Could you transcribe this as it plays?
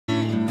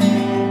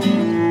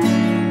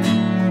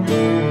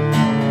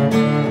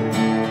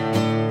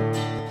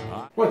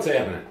what's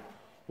happening?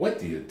 What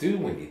do you do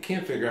when you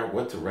can't figure out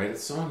what to write a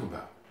song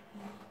about?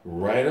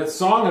 Write a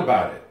song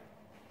about it.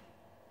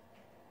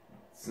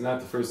 It's not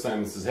the first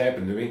time this has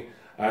happened to me.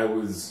 I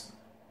was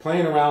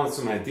playing around with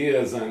some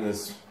ideas on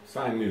this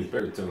fine new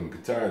baritone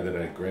guitar that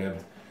I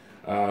grabbed.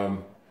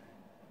 And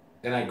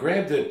I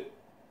grabbed it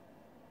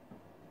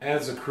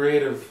as a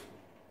creative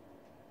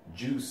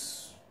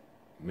juice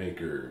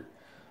maker.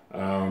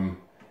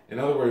 In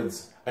other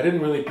words, I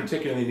didn't really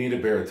particularly need a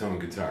baritone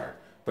guitar,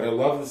 but I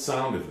love the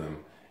sound of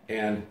them.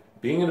 And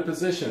being in a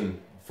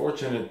position,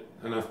 fortunate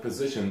enough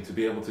position to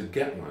be able to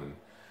get one,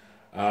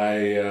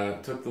 I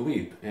took the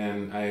leap,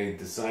 and I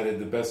decided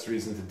the best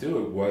reason to do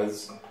it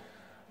was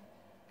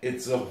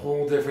it's a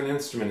whole different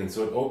instrument, and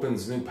so it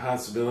opens new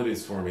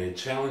possibilities for me. It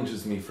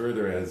challenges me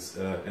further as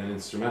an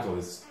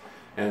instrumentalist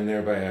and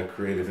thereby a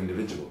creative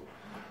individual.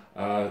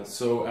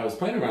 So I was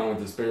playing around with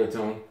this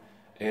baritone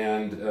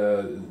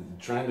and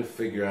trying to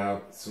figure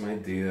out some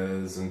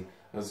ideas, and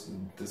I was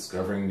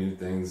discovering new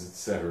things,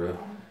 etc.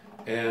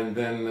 And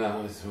then I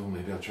was, oh,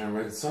 maybe I'll try and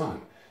write a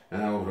song.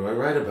 And what do I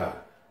write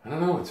about? I don't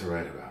know what to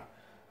write about.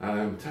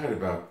 I'm tired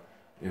about,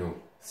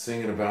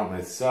 singing about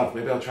myself.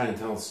 Maybe I'll try and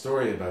tell a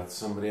story about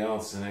somebody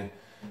else. And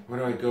where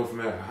do I go from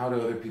there? How do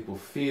other people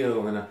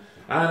feel? And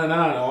on and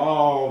on.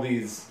 All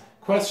these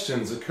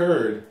questions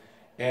occurred,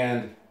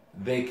 and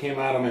they came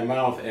out of my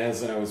mouth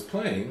as I was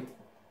playing,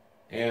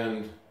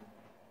 and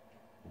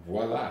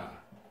voila,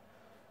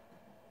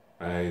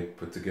 I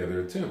put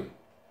together a tune.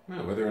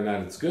 Now, whether or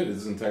not it's good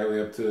is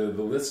entirely up to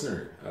the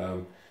listener.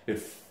 It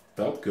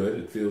felt good,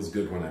 it feels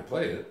good when I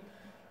play it,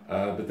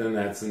 but then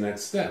that's the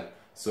next step.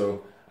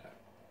 So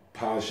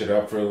polish it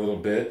up for a little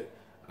bit.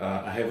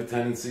 I have a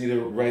tendency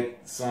to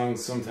write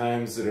songs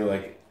sometimes that are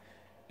like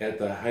at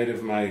the height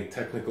of my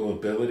technical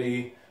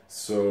ability,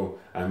 so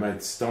I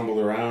might stumble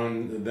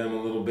around them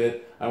a little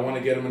bit. I want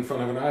to get them in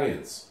front of an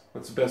audience.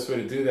 What's the best way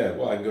to do that?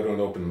 Well, I can go to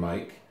an open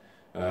mic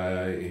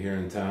here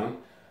in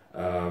town,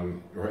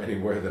 or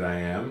anywhere that I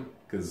am,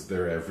 because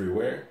they're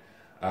everywhere.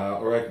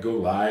 Or I could go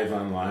live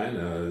online,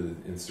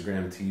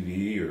 Instagram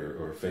TV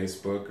or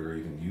Facebook, or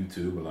even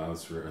YouTube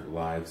allows for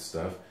live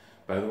stuff.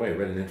 By the way, I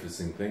read an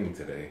interesting thing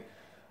today.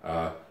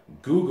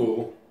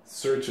 Google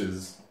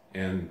searches,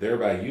 and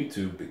thereby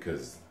YouTube,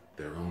 because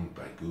they're owned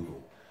by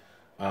Google,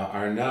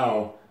 are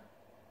now,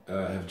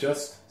 have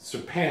just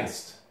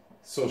surpassed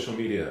social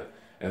media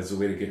as a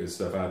way to get your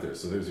stuff out there.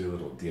 So there's your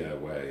little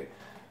DIY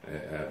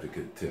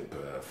advocate tip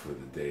for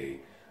the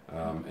day.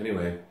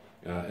 Anyway,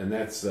 and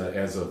that's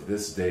as of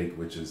this date,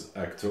 which is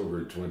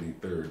October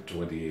 23rd,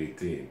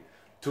 2018.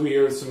 2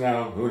 years from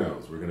now, who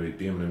knows? We're going to be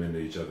beaming them into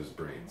each other's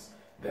brains.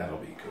 That'll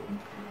be cool.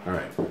 All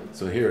right,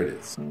 so here it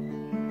is.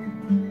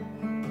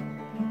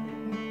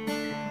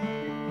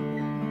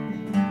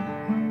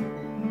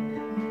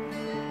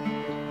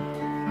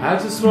 I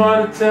just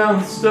want to tell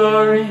a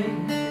story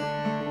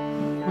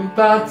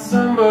about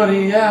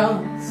somebody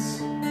else.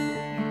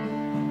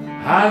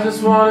 I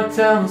just want to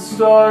tell a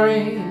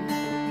story.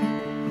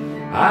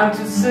 I'm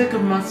too sick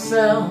of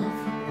myself.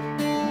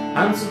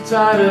 I'm so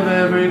tired of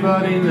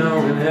everybody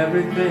knowing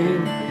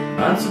everything.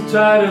 I'm so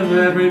tired of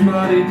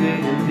everybody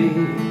digging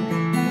deep.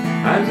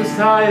 I'm just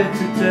tired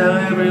to tell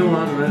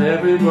everyone that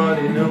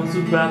everybody knows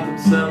about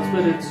themselves,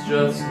 but it's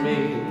just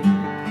me.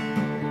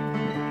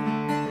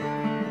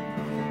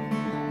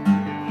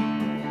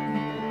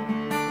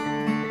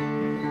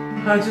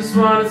 I just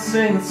want to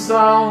sing a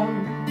song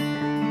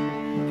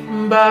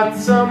about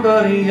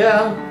somebody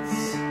else.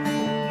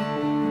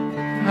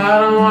 I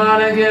don't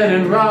want to get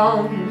it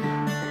wrong,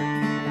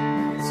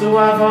 so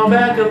I fall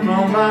back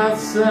upon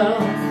myself.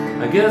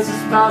 I guess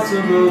it's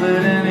possible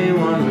that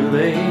anyone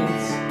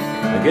relates.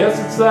 I guess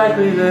it's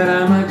likely that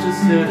I might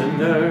just hit a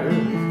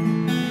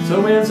nerve.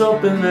 So here's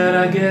hoping that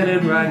I get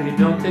it right. You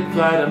don't take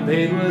flight, I'm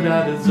paid what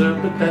I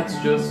deserve, but that's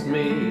just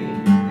me.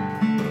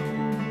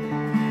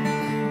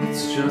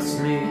 It's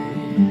just me.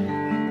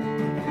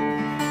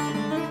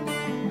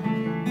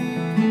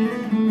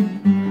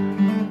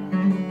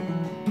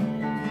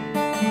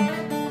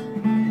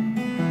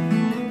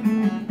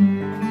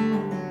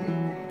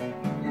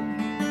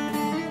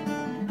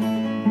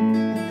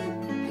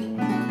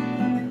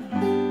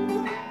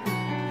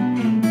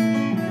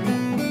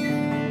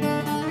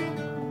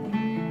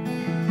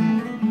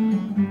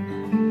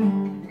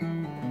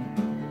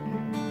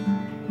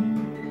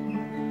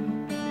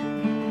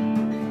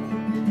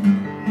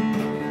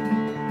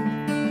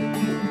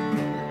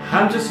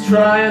 I'm just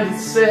trying to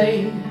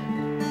say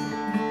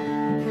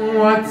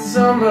what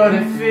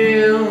somebody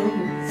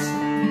feels.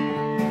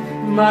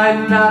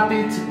 Might not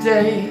be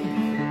today,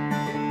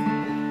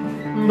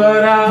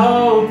 but I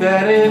hope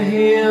that it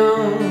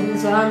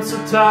heals. I'm so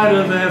tired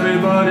of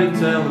everybody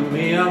telling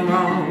me I'm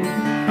wrong.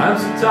 I'm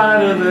so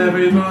tired of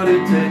everybody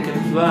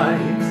taking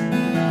flight.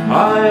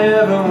 All I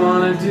ever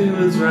want to do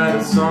is write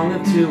a song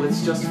or two.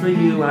 It's just for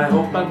you, I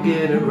hope I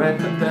get it right,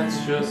 but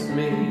that's just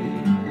me.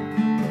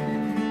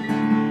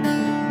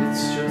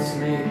 It's just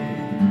me.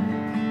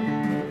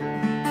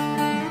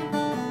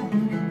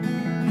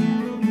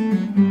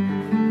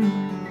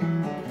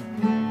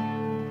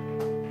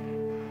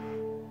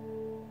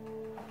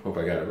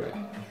 it right.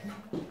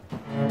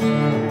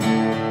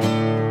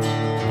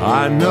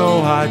 I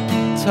know I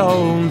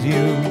told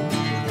you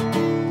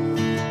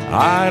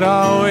I'd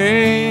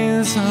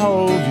always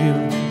hold you,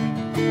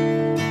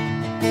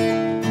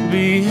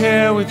 be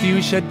here with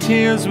you, shed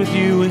tears with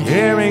you,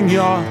 hearing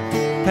your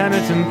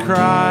penitent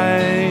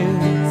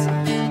cries.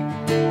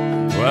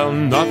 Well,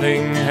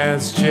 nothing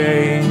has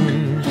changed.